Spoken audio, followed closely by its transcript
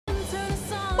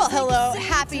Well, hello,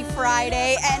 happy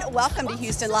Friday, and welcome to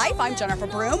Houston Life. I'm Jennifer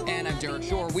Broom. And I'm Derek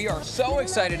Shore. We are so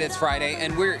excited it's Friday,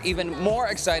 and we're even more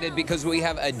excited because we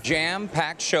have a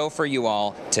jam-packed show for you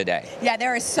all today. Yeah,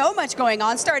 there is so much going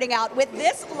on, starting out with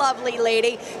this lovely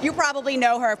lady. You probably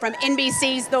know her from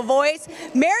NBC's The Voice.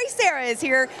 Mary Sarah is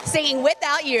here singing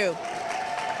Without You.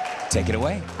 Take it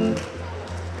away.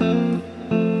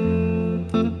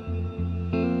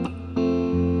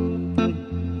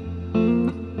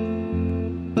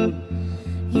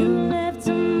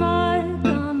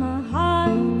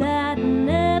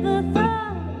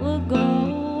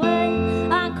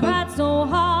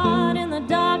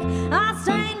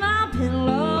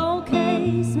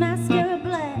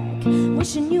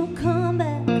 Wishing you'd come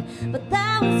back, but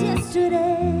that was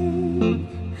yesterday.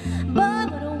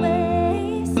 But what a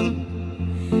waste.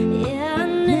 Yeah, I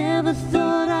never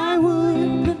thought I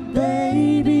would, but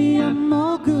baby, I'm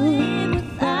all good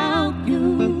without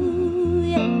you.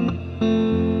 Yeah.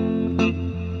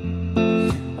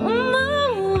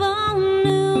 Move on,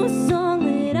 new song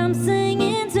that I'm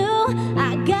singing to.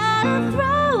 I gotta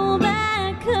throw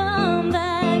back, come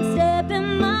back, step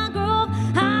in my groove.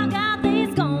 I got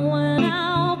these going.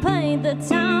 The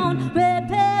town, red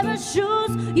pair of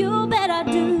shoes, you bet I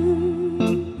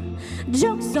do.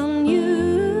 Joke's on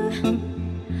you.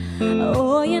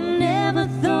 Oh, you never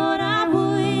thought I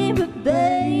would, but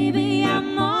baby,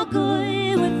 I'm all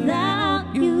good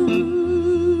without you.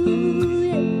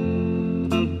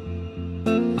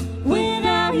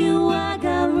 Without you, I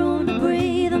got room to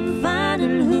breathe. I'm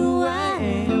finding who I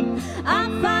am. I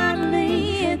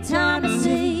finally had time to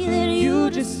see that you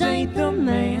just ain't the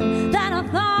man that I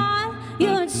thought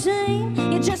you'd seen.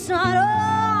 You're just not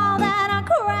all that I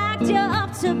cracked you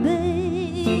up to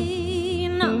be.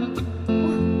 No.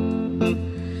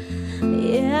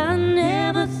 Yeah, I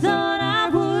never thought I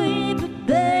would, but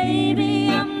baby,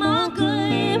 I'm all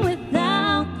good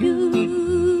without you.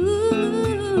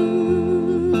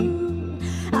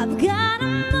 I've got a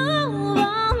move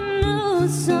on, new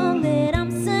song that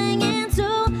I'm singing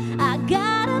to. I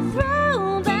gotta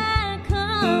throw back,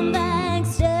 come back,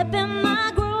 step in my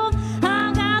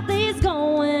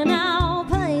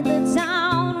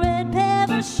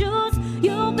shoes,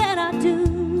 you bet I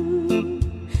do.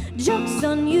 Joke's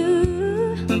on you.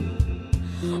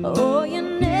 Oh, you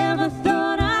never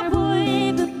thought I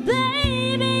would, but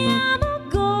baby, I'm all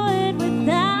good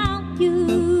without you.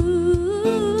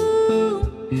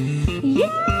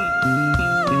 Yeah.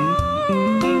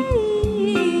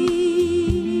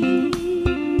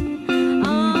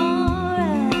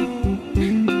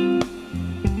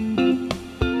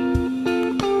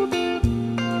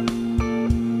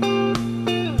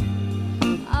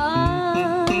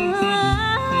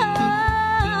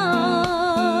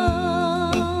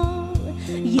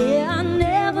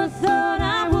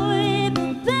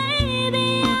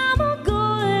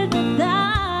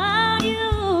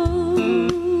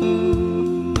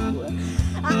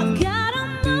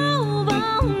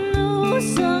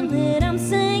 Song that I'm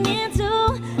singing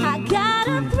to. I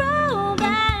gotta throw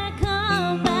back,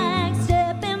 come back,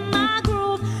 step in my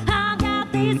groove. I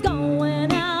got these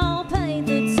going, I'll paint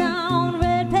the town,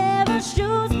 red pair of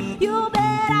shoes, you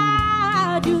bet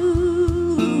I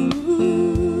do.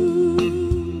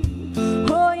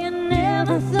 Oh, you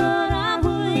never thought I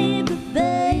would, but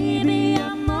baby,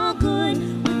 I'm all good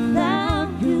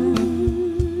without you.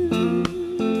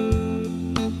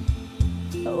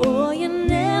 Oh, you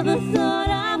never thought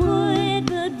I would,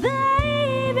 but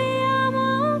baby, I'm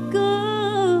all good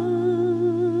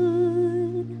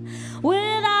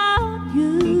without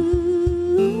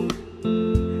you.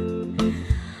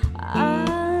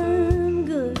 I'm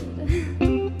good.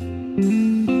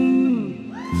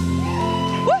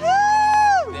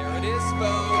 Woohoo! There it is,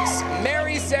 folks.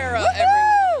 Mary Sarah,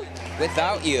 everyone.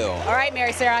 Without You. All right,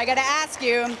 Mary Sarah, I got to ask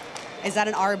you, is that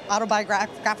an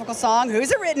autobiographical song?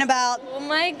 Who's it written about? Oh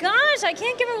my gosh, I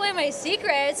can't give away my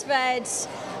secrets, but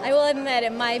I will admit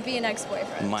it might be an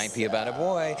ex-boyfriend. Might be about a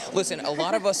boy. Listen, a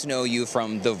lot of us know you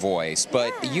from The Voice,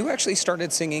 but you actually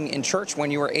started singing in church when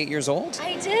you were 8 years old?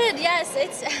 I did, yes.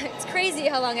 It's crazy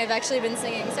how long I've actually been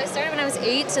singing. So I started when I was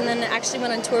 8 and then actually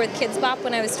went on tour with Kids Bop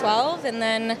when I was 12 and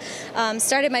then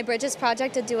started my Bridges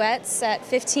Project of duets at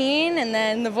 15 and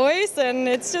then The Voice, and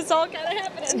it's just all kind of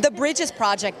happening. The Bridges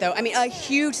Project, though, I mean, a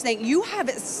huge thing. You have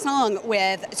sung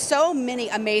with so many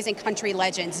amazing country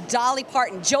legends. Dolly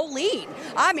Parton, Jolene.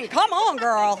 I mean, come on,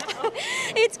 girl.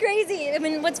 It's crazy. I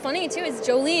mean, what's funny too is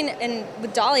Jolene and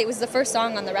with Dolly, it was the first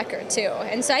song on the record too.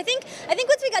 And so I think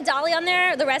once we got Dolly on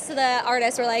there, the rest of the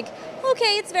artists were like,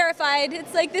 okay, it's verified.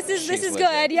 It's like this is Legit.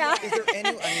 good. Yeah. Is there any?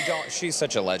 I mean, she's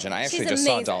such a legend. I actually just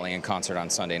amazing. saw Dolly in concert on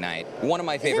Sunday night. One of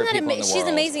my favorite people in the world. She's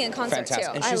amazing in concert Fantastic.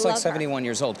 too. And I she's like love her. 71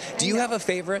 years old. Do you have a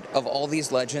favorite of all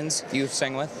these legends you've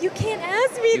sang with? You can't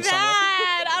ask me You've sung that.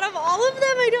 Out of all of them,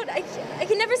 I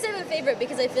can never say my favorite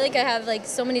because I feel like I have like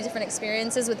so many different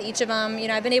experiences with each of them. You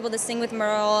know, I've been able to sing with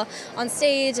Merle on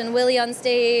stage and Willie on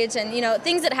stage, and you know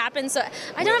things that happen. So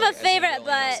I don't have a favorite,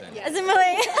 but as in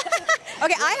Willie.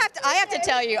 Okay, I have to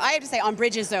tell you, I have to say on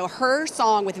Bridges though, her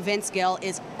song with Vince Gill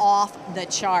is off the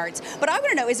charts. But I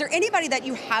want to know, is there anybody that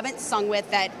you haven't sung with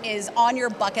that is on your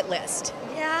bucket list?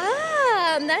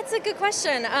 Yeah, that's a good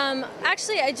question.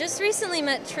 Actually, I just recently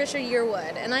met Trisha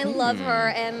Yearwood, and I love her.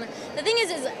 And the thing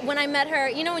is when I met her,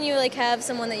 you know, when you like have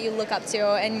someone that you look up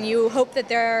to, and you hope that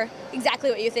they're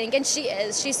exactly what you think, and she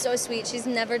is. She's so sweet. She's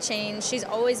never changed. She's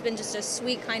always been just a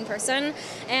sweet, kind person,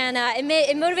 and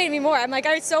it motivated me more. I'm like,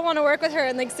 I so want to work with her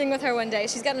and like sing with her one day.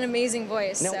 She's got an amazing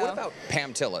voice. Now, so. what about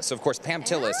Pam Tillis? Of course, Pam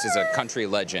Tillis is a country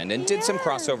legend and did some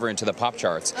crossover into the pop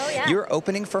charts. Oh, yeah. You're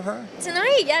opening for her?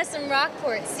 Tonight, yes, in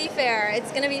Rockport, Seafair.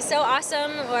 It's going to be so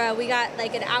awesome. We got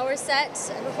like an hour set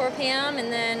before Pam,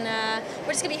 and then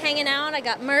we're just going to be hanging out. I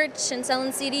got merch and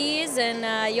selling CDs,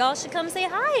 and y'all should come say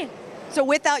hi. So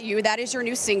Without You, that is your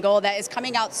new single that is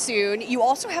coming out soon. You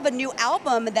also have a new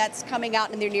album that's coming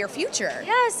out in the near future.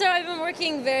 Yeah, so I've been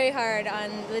working very hard on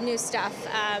the new stuff.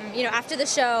 You know, after the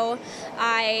show,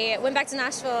 I went back to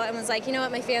Nashville and was like, you know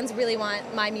what, my fans really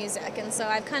want my music. And so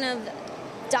I've kind of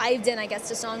dived in, I guess,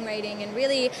 to songwriting, and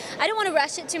really, I don't want to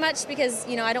rush it too much because,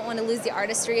 you know, I don't want to lose the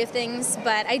artistry of things,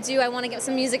 but I want to get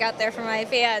some music out there for my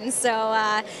fans, so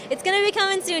it's going to be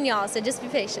coming soon, y'all, so just be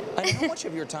patient. And how much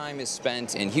of your time is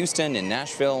spent in Houston, in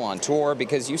Nashville, on tour?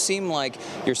 Because you seem like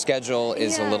your schedule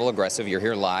is a little aggressive. You're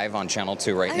here live on Channel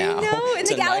 2 right now. I know, in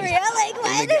the gallery. I'm like,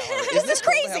 what? Is this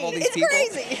crazy. Have all these It's people?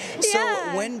 crazy. So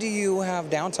Yeah. when do you have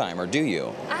downtime, or do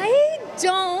you? I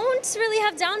don't really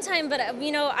have downtime, but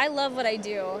you know, I love what I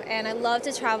do, and I love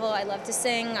to travel, I love to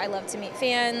sing, I love to meet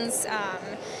fans,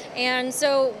 and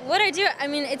so what I do, I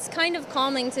mean, it's kind of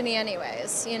calming to me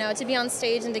anyways, you know, to be on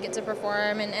stage and to get to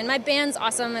perform, and my band's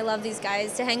awesome, I love these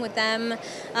guys, to hang with them,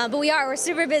 but we're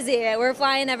super busy, we're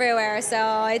flying everywhere,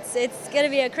 so it's gonna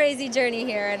be a crazy journey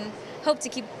here, and hope to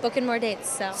keep booking more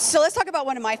dates. So let's talk about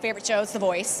one of my favorite shows, The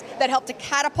Voice, that helped to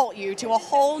catapult you to a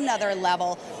whole nother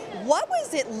level. What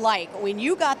was it like when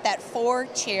you got that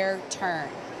 4-chair turn?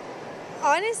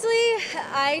 Honestly,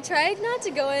 I tried not to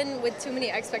go in with too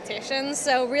many expectations.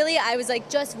 So really, I was like,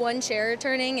 just one chair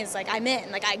turning is like, I'm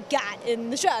in. Like, I got in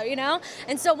the show, you know?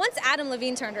 And so once Adam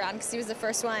Levine turned around, because he was the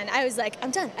first one, I was like, I'm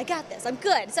done. I got this. I'm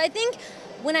good. So I think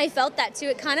when I felt that too,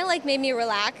 it kind of like made me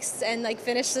relax and like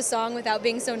finish the song without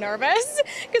being so nervous.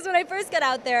 Because when I first got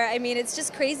out there, I mean, it's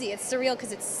just crazy. It's surreal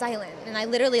because it's silent. And I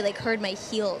literally like heard my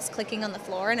heels clicking on the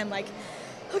floor, and I'm like,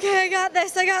 okay, I got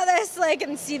this, like,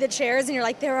 and see the chairs, and you're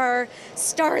like, there are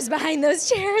stars behind those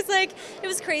chairs, like, it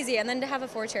was crazy, and then to have a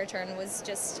 4-chair turn was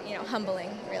just, you know, humbling,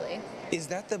 really. Is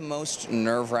that the most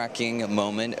nerve-wracking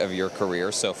moment of your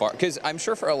career so far? Because I'm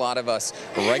sure for a lot of us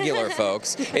regular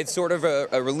folks, it's sort of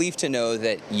a relief to know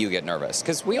that you get nervous,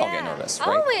 because we all get nervous,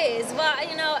 right? Always. Well,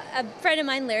 you know, a friend of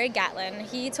mine, Larry Gatlin,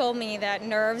 he told me that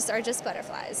nerves are just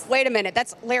butterflies. Wait a minute,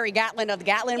 that's Larry Gatlin of the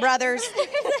Gatlin Brothers?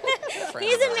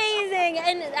 He's amazing,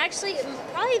 and actually,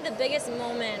 probably the biggest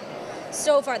moment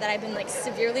so far that I've been like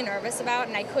severely nervous about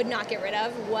and I could not get rid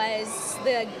of was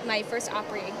my first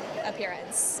Opry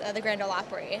appearance, the Grand Ole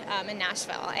Opry in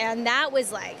Nashville, and that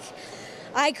was like,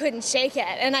 I couldn't shake it,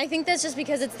 and I think that's just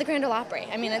because it's the Grand Ole Opry.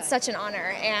 I mean, it's such an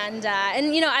honor,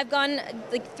 and you know, I've gone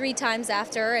like 3 times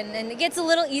after, and it gets a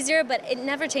little easier, but it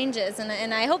never changes,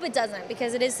 and I hope it doesn't,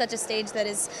 because it is such a stage that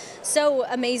is so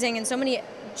amazing, and so many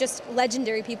just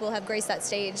legendary people have graced that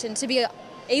stage, and to be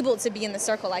able to be in the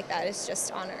circle like that is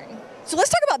just honoring. So let's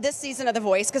talk about this season of The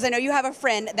Voice, because I know you have a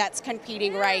friend that's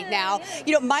competing right now. Yeah.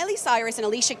 You know, Miley Cyrus and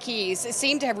Alicia Keys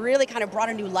seem to have really kind of brought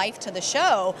a new life to the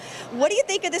show. What do you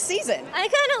think of this season? I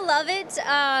kind of love it.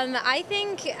 I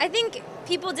think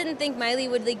people didn't think Miley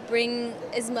would like bring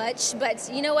as much, but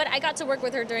you know what? I got to work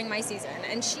with her during my season,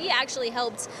 and she actually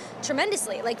helped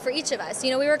tremendously, like for each of us. You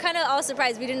know, we were kind of all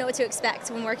surprised. We didn't know what to expect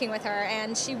when working with her,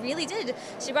 and she really did.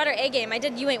 She brought her A game. I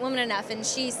did You Ain't Woman Enough, and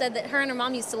she said that her and her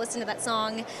mom used to listen to that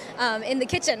song in the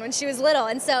kitchen when she was little,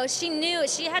 and so she knew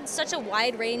she had such a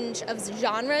wide range of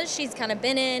genres she's kind of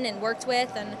been in and worked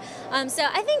with, and so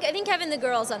I think having the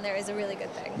girls on there is a really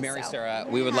good thing. Mary so. Sarah,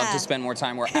 we would love to spend more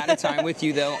time. We're out of time with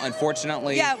you, though, unfortunately.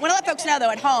 definitely. Yeah, want to let folks know,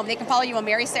 though, at home, they can follow you on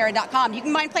marysarah.com. You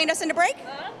can mind playing us into break?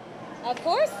 Of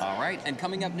course. All right, and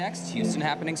coming up next, Houston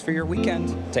happenings for your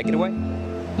weekend. Take it away.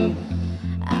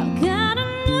 I've got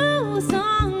a new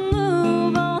song,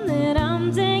 move on, that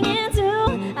I'm singing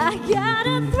to. I got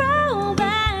a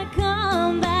throwback,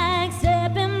 comeback,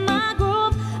 step in my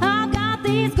groove. I've got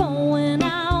these going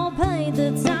out, paint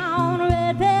the town,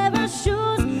 red pair of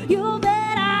shoes. You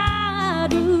bet I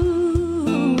do.